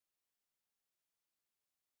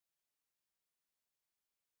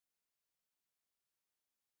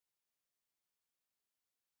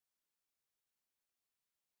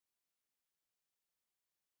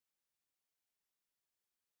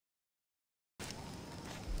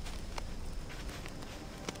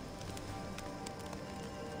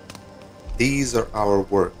these are our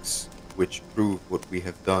works, which prove what we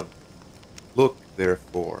have done. Look,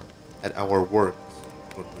 therefore, at our works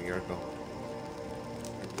when we are gone.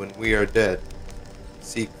 And when we are dead,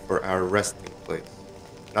 seek for our resting place,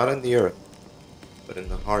 not in the earth, but in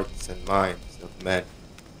the hearts and minds of men.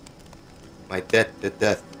 My debt to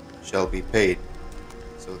death shall be paid,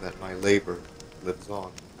 so that my labor lives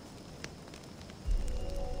on.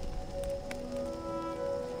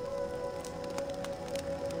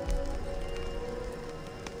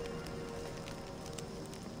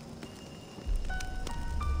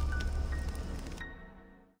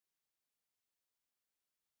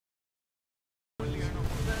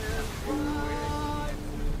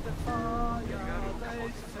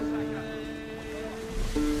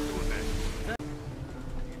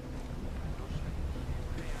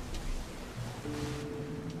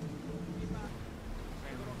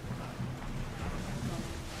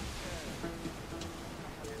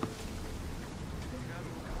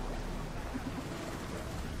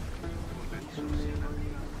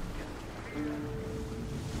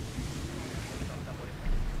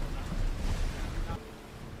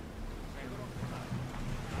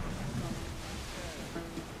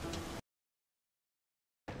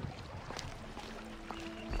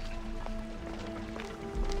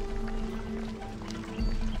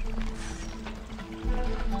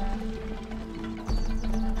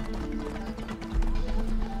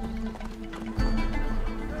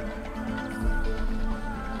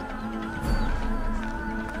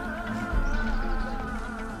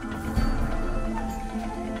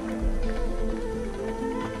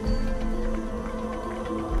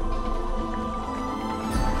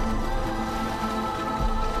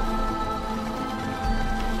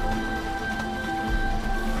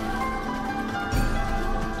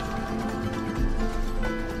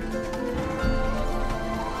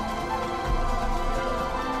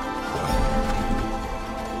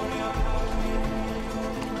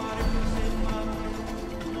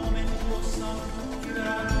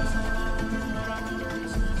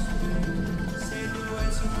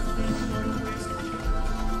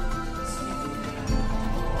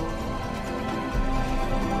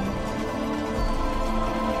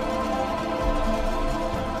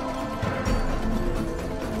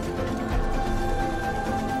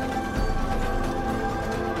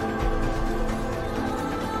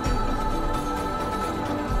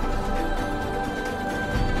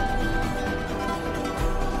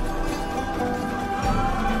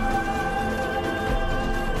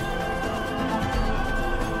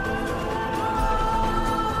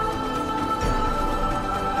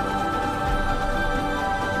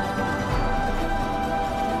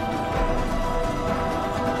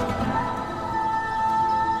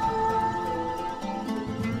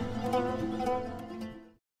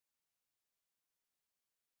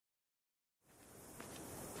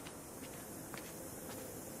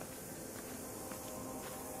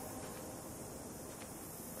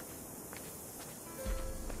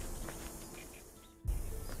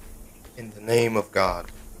 In the name of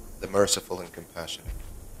God, the merciful and compassionate,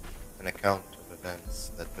 an account of events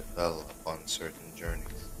that befell upon certain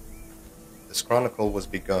journeys. This chronicle was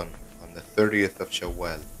begun on the 30th of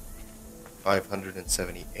Shawwal,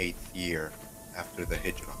 578th year after the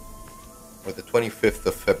Hijrah, or the 25th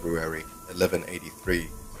of February, 1183,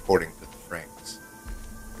 according to the Franks.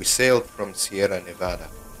 We sailed from Sierra Nevada,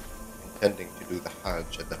 intending to do the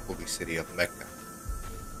Hajj at the holy city of Mecca.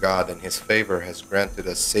 God in His favor has granted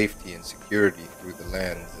us safety and security through the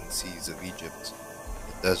lands and seas of Egypt,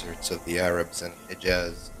 the deserts of the Arabs and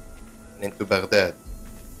Hijaz, and into Baghdad,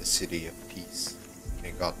 the city of peace. May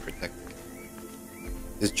God protect me.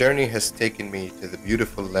 This journey has taken me to the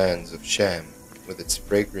beautiful lands of Sham, with its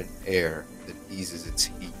fragrant air that eases its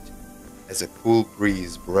heat, as a cool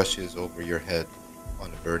breeze brushes over your head on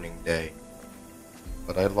a burning day.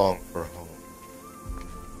 But I long for home.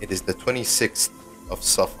 It is the 26th of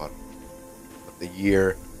Safar of the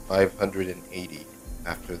year 580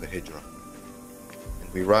 after the Hijrah,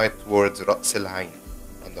 and we ride towards Ra's al-Ain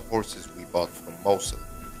on the horses we bought from Mosul,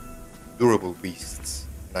 durable beasts,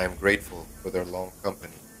 and I am grateful for their long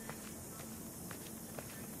company.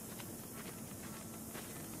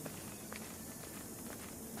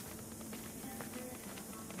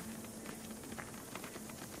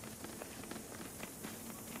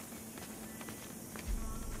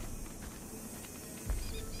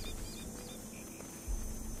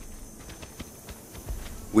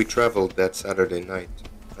 We traveled that Saturday night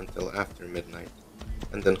until after midnight,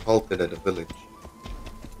 and then halted at a village.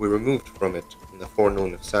 We removed from it in the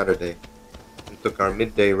forenoon of Saturday, and took our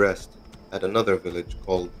midday rest at another village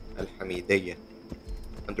called Al-Hamidiyya,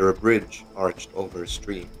 under a bridge arched over a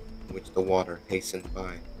stream. in which the water hastened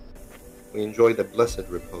by. We enjoyed a blessed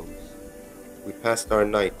repose. We passed our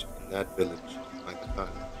night in that village by the Khan.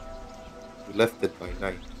 We left it by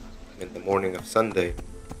night, and in the morning of Sunday,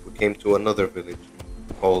 we came to another village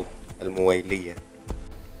called Al Muwayliyah.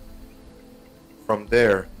 From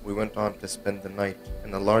there, we went on to spend the night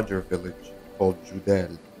in a larger village called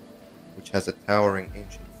Judal, which has a towering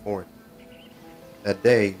ancient fort. That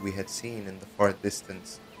day, we had seen in the far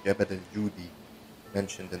distance Jabal al-Judi,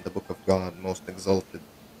 mentioned in the Book of God, most exalted,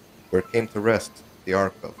 where came to rest the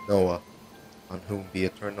Ark of Noah, on whom be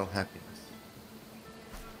eternal happiness.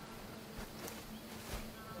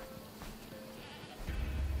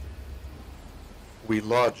 We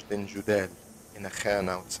lodged in Judal, in a khan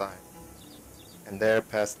outside, and there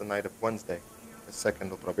passed the night of Wednesday, the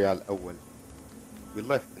 2nd of Rabi' al-Awwal. We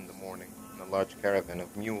left in the morning in a large caravan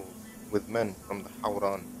of mules with men from the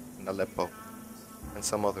Hawran and Aleppo, and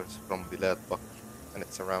some others from Bilad Bakr and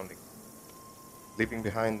its surroundings, leaving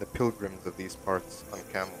behind the pilgrims of these parts on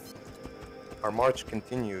camels. Our march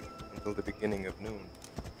continued until the beginning of noon.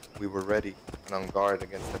 We were ready and on guard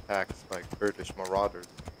against attacks by Kurdish marauders,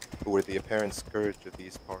 who were the apparent scourge of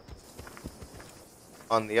these parts.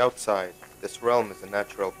 On the outside, this realm is a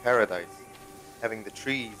natural paradise, having the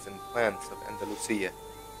trees and plants of Andalusia,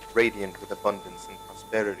 radiant with abundance and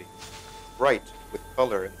prosperity, bright with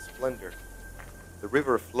color and splendor. The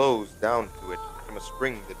river flows down to it from a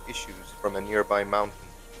spring that issues from a nearby mountain.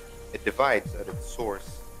 It divides at its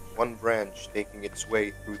source, one branch taking its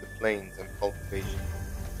way through the plains and cultivation.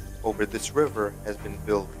 Over this river has been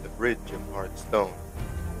built a bridge of hard stone,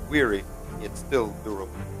 weary yet still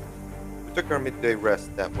durable. We took our midday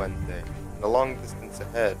rest that Wednesday, and a long distance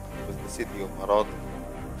ahead was the city of Marad,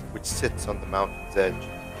 which sits on the mountain's edge,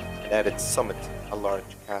 and at its summit a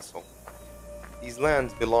large castle. These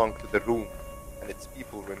lands belong to the Rum, and its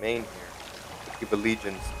people remain here to give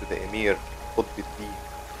allegiance to the Emir Qutb-ud-Din.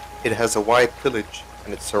 It has a wide tillage,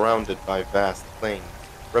 and it's surrounded by vast plains,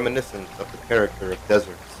 reminiscent of the character of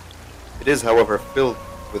deserts. It is, however, filled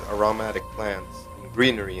with aromatic plants and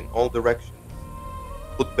greenery in all directions.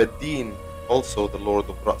 Qutb-ud-Din, also the lord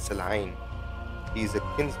of Ra's al-Ain, he is a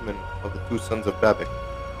kinsman of the two sons of Babak.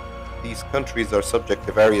 These countries are subject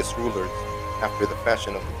to various rulers, after the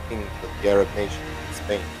fashion of the kings of the Arab nations in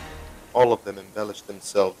Spain. All of them embellish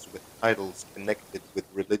themselves with titles connected with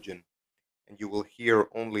religion, and you will hear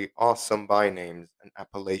only awesome bynames and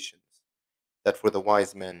appellations that for the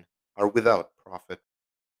wise men are without profit.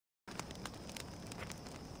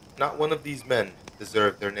 Not one of these men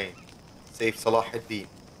deserved their name, save Salah ad-Din,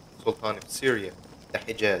 Sultan of Syria, the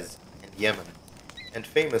Hijaz, and Yemen, and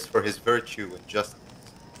famous for his virtue and justice.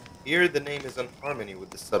 Here the name is in harmony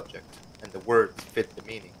with the subject, and the words fit the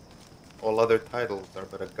meaning. All other titles are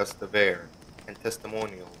but a gust of air, and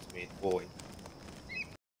testimonials made void.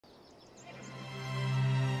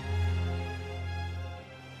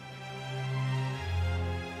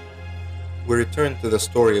 We return to the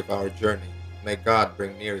story of our journey. May God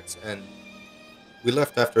bring near its end. We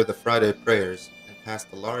left after the Friday prayers and passed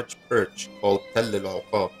a large perch called Tell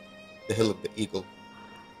al-Uqab, the Hill of the Eagle.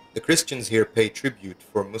 The Christians here pay tribute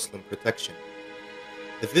for Muslim protection.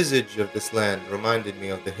 The visage of this land reminded me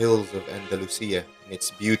of the hills of Andalusia in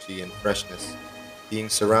its beauty and freshness, being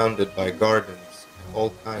surrounded by gardens and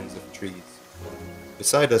all kinds of trees.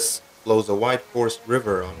 Beside us flows a wide coursed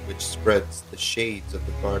river on which spreads the shades of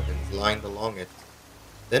the gardens lined along it.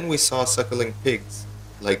 Then we saw suckling pigs,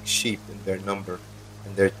 like sheep in their number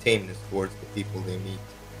and their tameness towards the people they meet.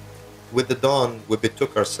 With the dawn, we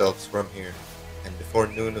betook ourselves from here, and before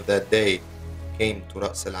noon of that day came to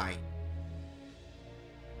Ra's al-Ain.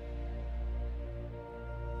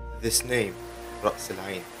 This name, Ra's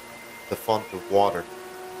al-Ain, the font of water,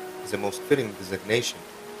 is a most fitting designation,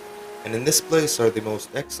 and in this place are the most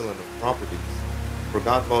excellent of properties, for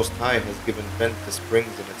God Most High has given vent to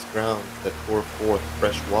springs in its ground that pour forth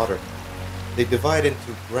fresh water. They divide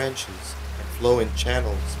into branches and flow in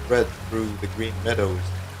channels spread through the green meadows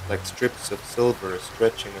like strips of silver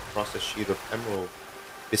stretching across a sheet of emerald,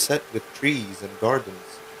 beset with trees and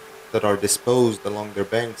gardens that are disposed along their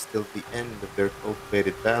banks till the end of their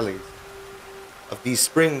cultivated valleys. Of these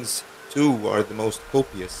springs, two are the most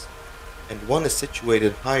copious, and one is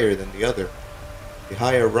situated higher than the other. The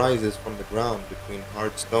higher rises from the ground between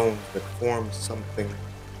hard stones that form something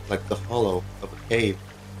like the hollow of a cave.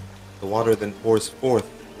 The water then pours forth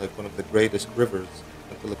like one of the greatest rivers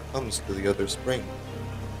until it comes to the other spring.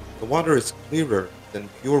 The water is clearer than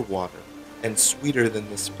pure water and sweeter than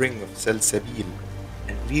the spring of Salsabil,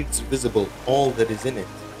 and leaves visible all that is in it.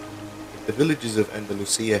 If the villages of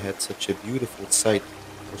Andalusia had such a beautiful sight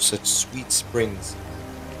for such sweet springs,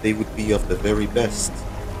 they would be of the very best.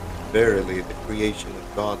 Verily, the creation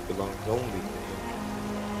of God belongs only to Him.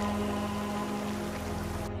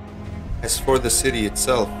 As for the city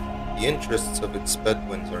itself, the interests of its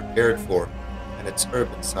Bedouins are cared for, and its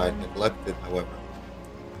urban side neglected, however.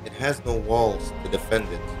 It has no walls to defend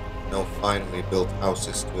it, no finely built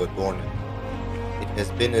houses to adorn it. It has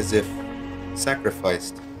been as if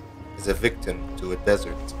sacrificed as a victim to a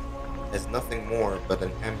desert, as nothing more but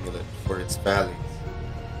an amulet for its valleys.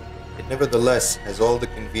 It nevertheless has all the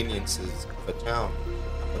conveniences of a town,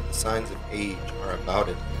 but the signs of age are about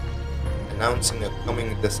it, announcing a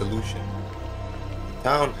coming dissolution. The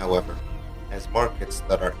town, however, has markets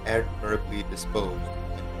that are admirably disposed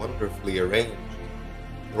and wonderfully arranged.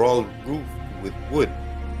 They're all roofed with wood,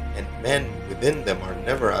 and men within them are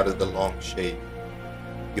never out of the long shade.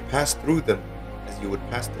 You pass through them as you would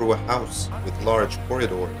pass through a house with large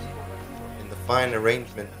corridors. In the fine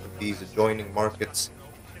arrangement of these adjoining markets,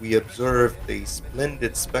 we observed a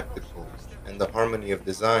splendid spectacle, and the harmony of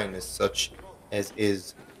design is such as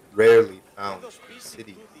is rarely found in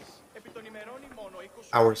cities.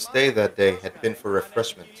 Our stay that day had been for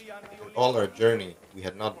refreshment. In all our journey, we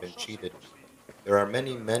had not been cheated. There are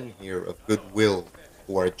many men here of good will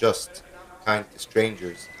who are just, kind to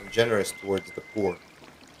strangers, and generous towards the poor.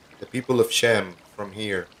 The people of Sham, from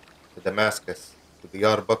here to Damascus to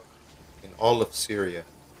Diyarbakr, in all of Syria,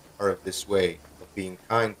 are of this way of being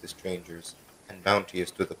kind to strangers and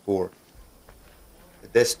bounteous to the poor. The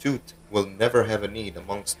destitute will never have a need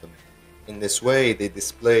amongst them. In this way, they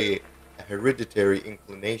display a hereditary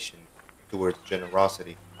inclination towards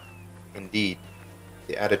generosity. Indeed,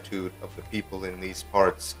 the attitude of the people in these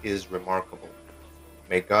parts is remarkable.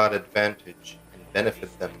 May God advantage and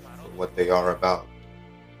benefit them for what they are about.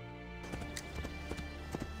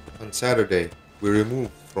 On Saturday, we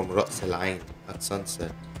removed from Ra's al Ain at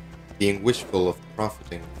sunset, being wishful of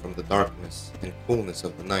profiting from the darkness and coolness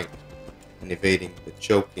of the night, and evading the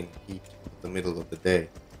choking heat of the middle of the day.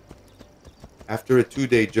 After a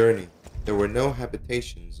 2-day journey, there were no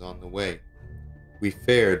habitations on the way. We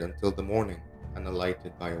fared until the morning, and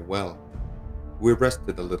alighted by a well. We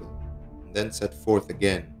rested a little, and then set forth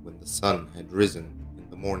again when the sun had risen in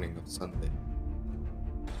the morning of Sunday.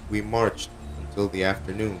 We marched until the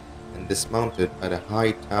afternoon, and dismounted at a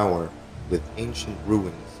high tower with ancient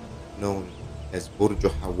ruins known as Burj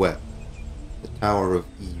Hawa, the Tower of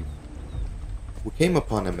Eve. We came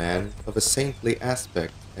upon a man of a saintly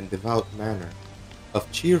aspect and devout manner, of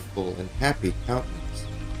cheerful and happy countenance,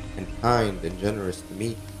 and kind and generous to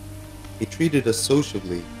meet. He treated us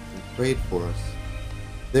sociably and prayed for us.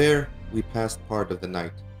 There we passed part of the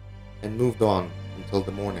night, and moved on until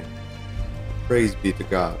the morning. Praise be to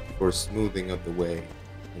God for smoothing of the way,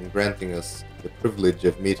 and granting us the privilege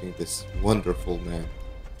of meeting this wonderful man.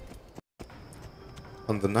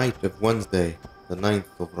 On the night of Wednesday, the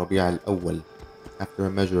 9th of Rabi' al-Awwal, after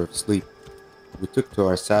a measure of sleep, we took to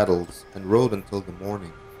our saddles and rode until the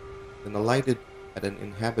morning, then alighted at an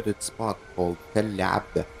inhabited spot called Tell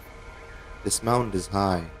Abda. This mound is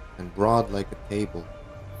high and broad like a table,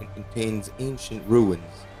 and contains ancient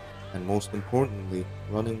ruins, and most importantly,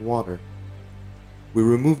 running water. We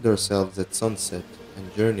removed ourselves at sunset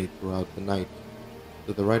and journeyed throughout the night.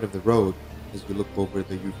 To the right of the road, as you look over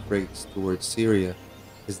the Euphrates towards Syria,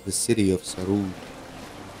 is the city of Sarud.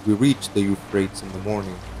 We reached the Euphrates in the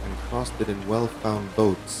morning and crossed it in well-found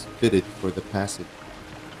boats fitted for the passage.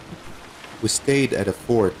 We stayed at a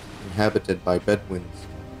fort inhabited by Bedouins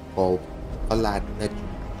called Qal'at Najm,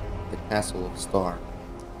 the Castle of Star.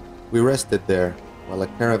 We rested there while a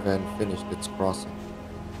caravan finished its crossing.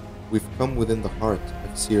 We've come within the heart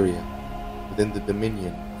of Syria, within the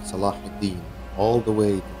dominion of Salah ad-Din, all the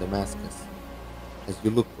way to Damascus. As you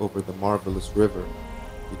look over the marvelous river,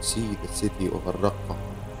 you see the city of Al-Raqqa.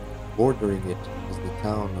 Bordering it is the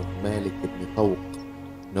town of Malik ibn Tawq,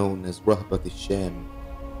 known as Rahbat al-Sham.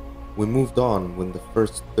 We moved on when the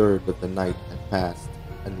first third of the night had passed,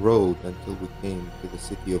 and rode until we came to the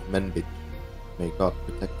city of Manbij. May God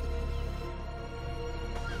protect it.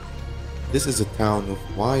 This is a town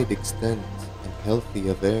of wide extent and healthy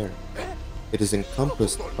of air. It is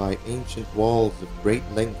encompassed by ancient walls of great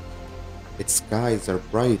length. Its skies are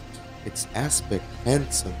bright, its aspect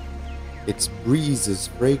handsome, its breeze is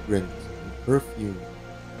fragrant and perfumed.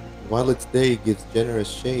 While its day gives generous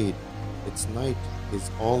shade, its night is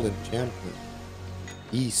all enchantment.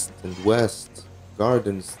 East and west,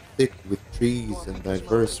 gardens thick with trees and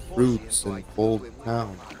diverse fruits enfold the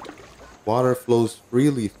town. Water flows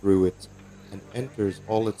freely through it and enters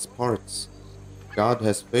all its parts. God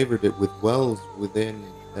has favored it with wells within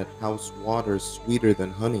that house water sweeter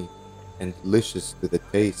than honey and delicious to the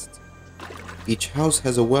taste. Each house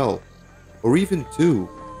has a well, or even two,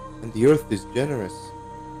 And the earth is generous,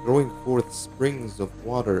 throwing forth springs of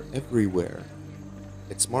water everywhere.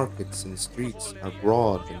 Its markets and streets are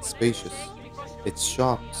broad and spacious, its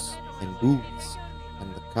shops and booths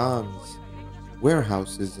and the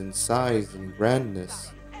warehouses in size and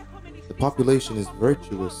grandness. The population is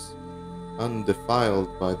virtuous,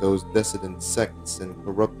 undefiled by those dissident sects and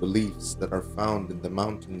corrupt beliefs that are found in the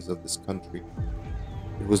mountains of this country.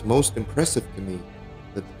 It was most impressive to me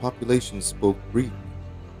that the population spoke Greek.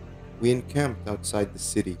 We encamped outside the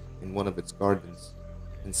city in one of its gardens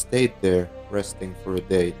and stayed there resting for a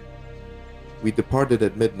day. We departed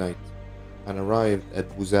at midnight and arrived at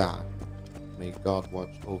Buza'a. May God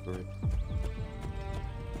watch over it.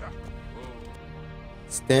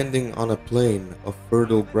 Standing on a plain of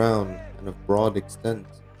fertile ground and of broad extent,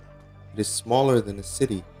 it is smaller than a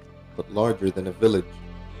city, but larger than a village.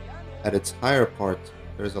 At its higher part,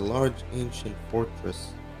 there is a large ancient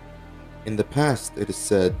fortress. In the past, it is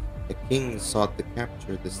said, a king sought to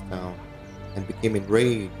capture this town and became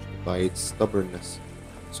enraged by its stubbornness,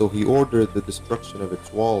 so he ordered the destruction of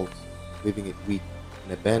its walls, leaving it weak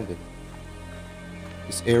and abandoned.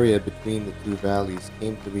 This area between the two valleys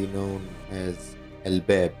came to be known as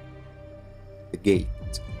Al-Bab, the gate.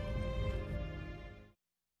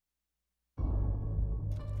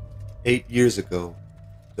 8 years ago,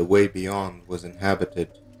 the way beyond was inhabited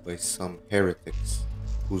by some heretics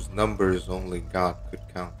whose numbers only God could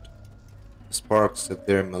count. The sparks of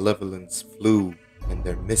their malevolence flew, and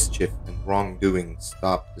their mischief and wrongdoing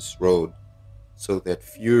stopped this road, so that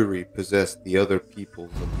fury possessed the other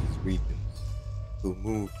peoples of these regions, who,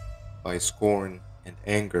 moved by scorn and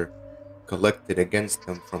anger, collected against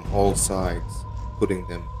them from all sides, putting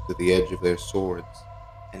them to the edge of their swords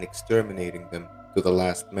and exterminating them to the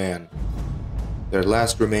last man. Their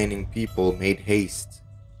last remaining people made haste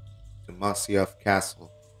to Masyaf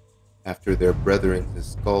Castle after their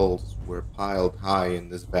brethren's skulls were piled high in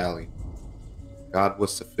this valley. God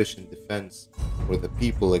was sufficient defense for the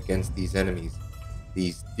people against these enemies,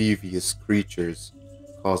 these devious creatures,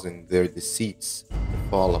 causing their deceits to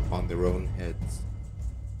fall upon their own heads.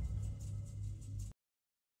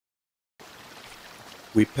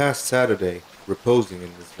 We passed Saturday reposing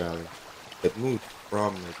in this valley, but moved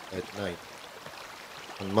from it at night.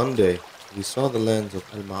 On Monday, we saw the lands of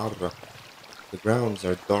Al-Ma'arra. The grounds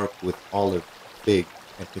are dark with olive, fig,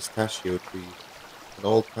 and pistachio trees, and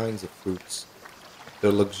all kinds of fruits.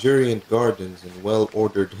 Their luxuriant gardens and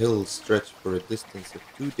well-ordered hills stretch for a distance of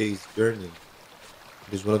 2 days' journey.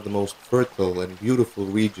 It is one of the most fertile and beautiful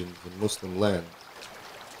regions in Muslim lands.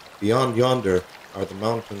 Beyond yonder are the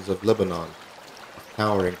mountains of Lebanon, of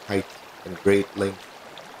towering height and great length,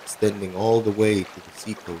 extending all the way to the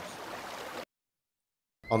seacoast.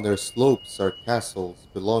 On their slopes are castles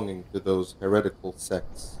belonging to those heretical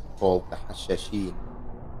sects called the Hashashin.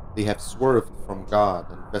 They have swerved from God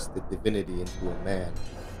and vested divinity into a man.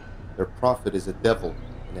 Their prophet is a devil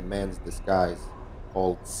in a man's disguise,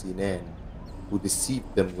 called Sinan, who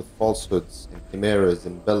deceived them with falsehoods and chimeras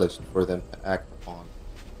embellished for them to act upon.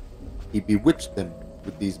 He bewitched them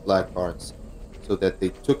with these black arts, so that they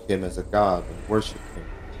took him as a god and worshipped him.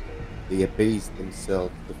 They abased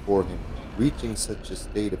themselves before him, reaching such a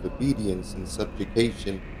state of obedience and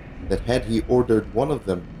subjugation that had he ordered one of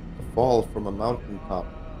them to fall from a mountain top,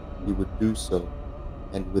 he would do so,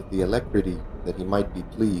 and with the alacrity that he might be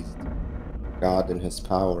pleased. God in his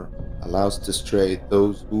power allows to stray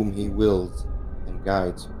those whom he wills and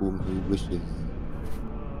guides whom he wishes.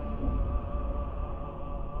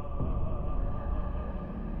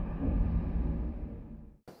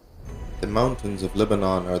 The mountains of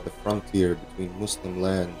Lebanon are the frontier between Muslim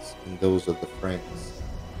lands and those of the Franks,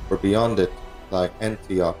 for beyond it lie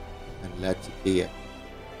Antioch and Latakia,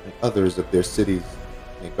 and others of their cities.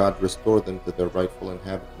 May God restore them to their rightful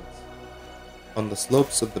inhabitants. On the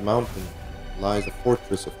slopes of the mountain lies a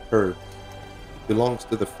fortress of Kurds. It belongs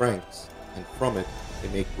to the Franks, and from it they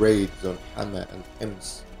make raids on Hama and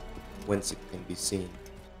Hims, whence it can be seen.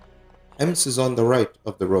 Hims is on the right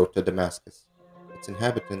of the road to Damascus. Its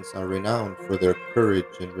inhabitants are renowned for their courage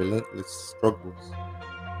and relentless struggles.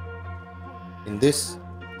 In this,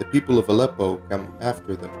 the people of Aleppo come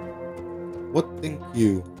after them. What think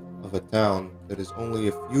you of a town that is only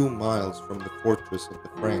a few miles from the fortress of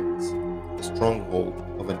the Franks, the stronghold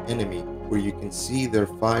of an enemy where you can see their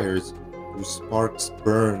fires whose sparks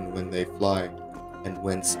burn when they fly, and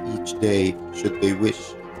whence each day, should they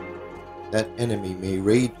wish, that enemy may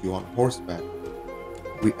raid you on horseback?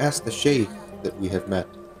 We asked the sheikh that we have met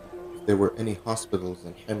if there were any hospitals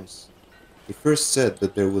in Hims. He first said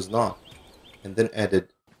that there was not, and then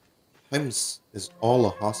added, Hims is all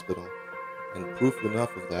a hospital, and proof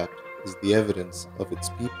enough of that is the evidence of its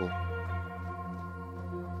people.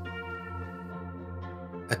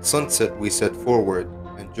 At sunset we set forward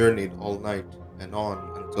and journeyed all night and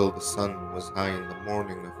on until the sun was high in the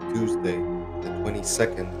morning of Tuesday, the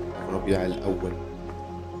 22nd of Rabi' al-Awwal.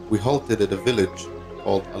 We halted at a village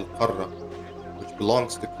called Al-Qarra, which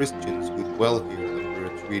belongs to Christians who dwell here under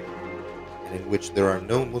a treaty, and in which there are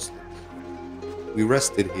no Muslims. We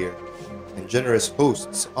rested here, and generous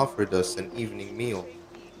hosts offered us an evening meal.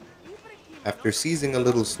 After seizing a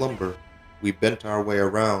little slumber, we bent our way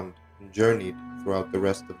around and journeyed throughout the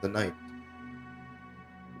rest of the night.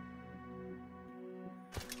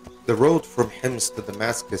 The road from Hims to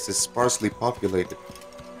Damascus is sparsely populated,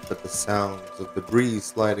 but the sounds of the breeze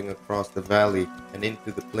sliding across the valley and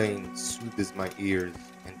into the plains soothes my ears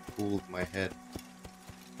and cooled my head.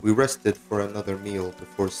 We rested for another meal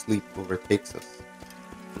before sleep overtakes us,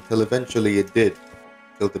 until eventually it did,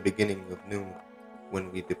 till the beginning of noon,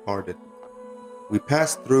 when we departed. We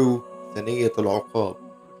passed through Thaniyat al-Uqab,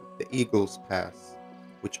 the Eagle's Pass,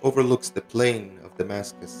 which overlooks the plain of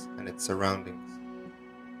Damascus and its surroundings.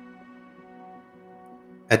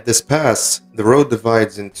 At this pass, the road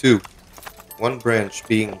divides in two, one branch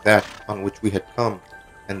being that on which we had come,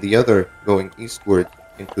 and the other going eastward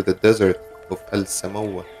into the desert of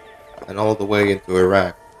Al-Samawah and all the way into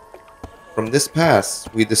Iraq. From this pass,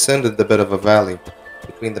 we descended the bed of a valley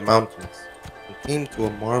between the mountains and came to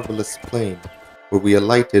a marvelous plain where we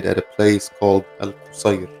alighted at a place called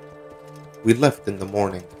Al-Qusayr. We left in the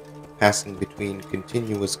morning, passing between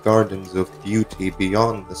continuous gardens of beauty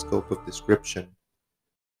beyond the scope of description.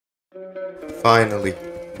 Finally,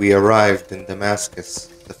 we arrived in Damascus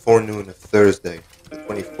the forenoon of Thursday, the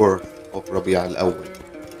 24th of Rabi' al-Awwal.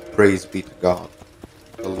 Praise be to God,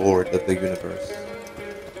 the Lord of the universe.